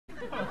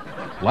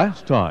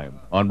Last time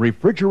on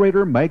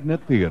Refrigerator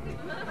Magnet Theater.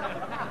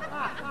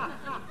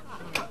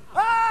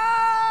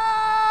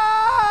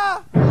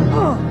 Ah!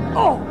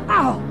 Oh,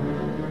 ow!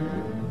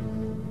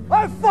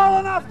 I've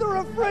fallen off the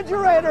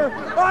refrigerator!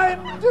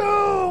 I'm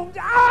doomed!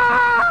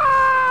 Ah!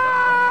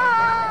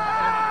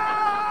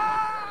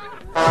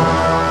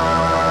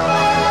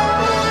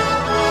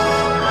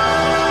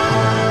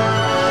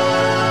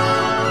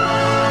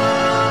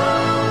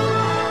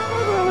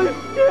 I'm really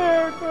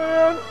scared,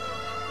 man! I'm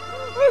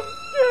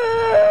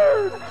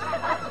scared!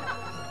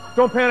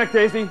 Don't panic,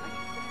 Daisy.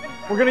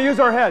 We're going to use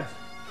our heads.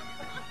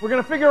 We're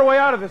going to figure a way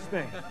out of this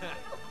thing.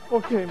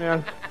 Okay,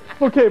 man.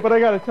 Okay, but I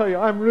gotta tell you,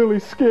 I'm really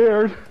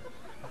scared.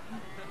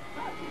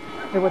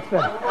 Hey, what's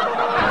that?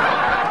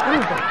 What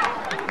is that?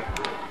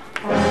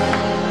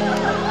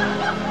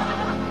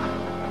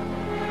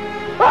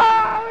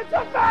 Ah, it's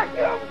a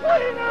vacuum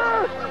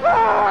cleaner!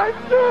 Ah, I'm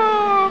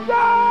doomed!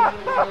 Ah!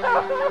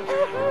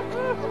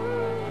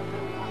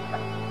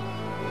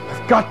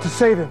 I've got to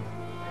save him.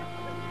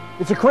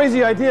 It's a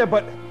crazy idea,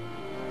 but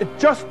it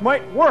just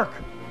might work.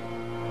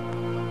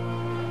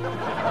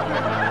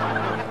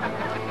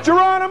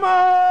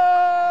 Geronimo!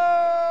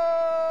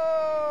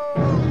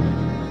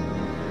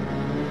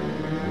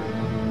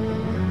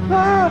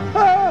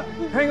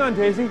 Hang on,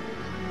 Daisy.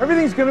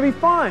 Everything's going to be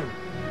fine.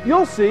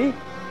 You'll see.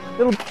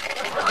 It'll...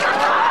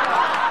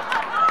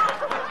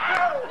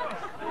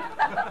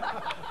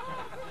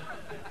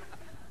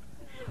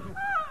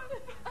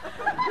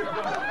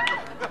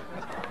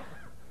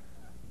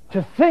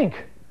 To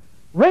think,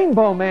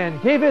 Rainbow Man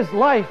gave his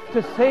life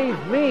to save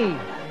me,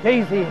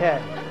 Daisy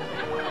Head.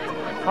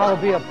 I'll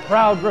be a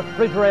proud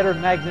refrigerator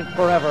magnet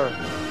forever,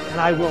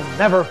 and I will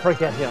never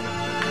forget him.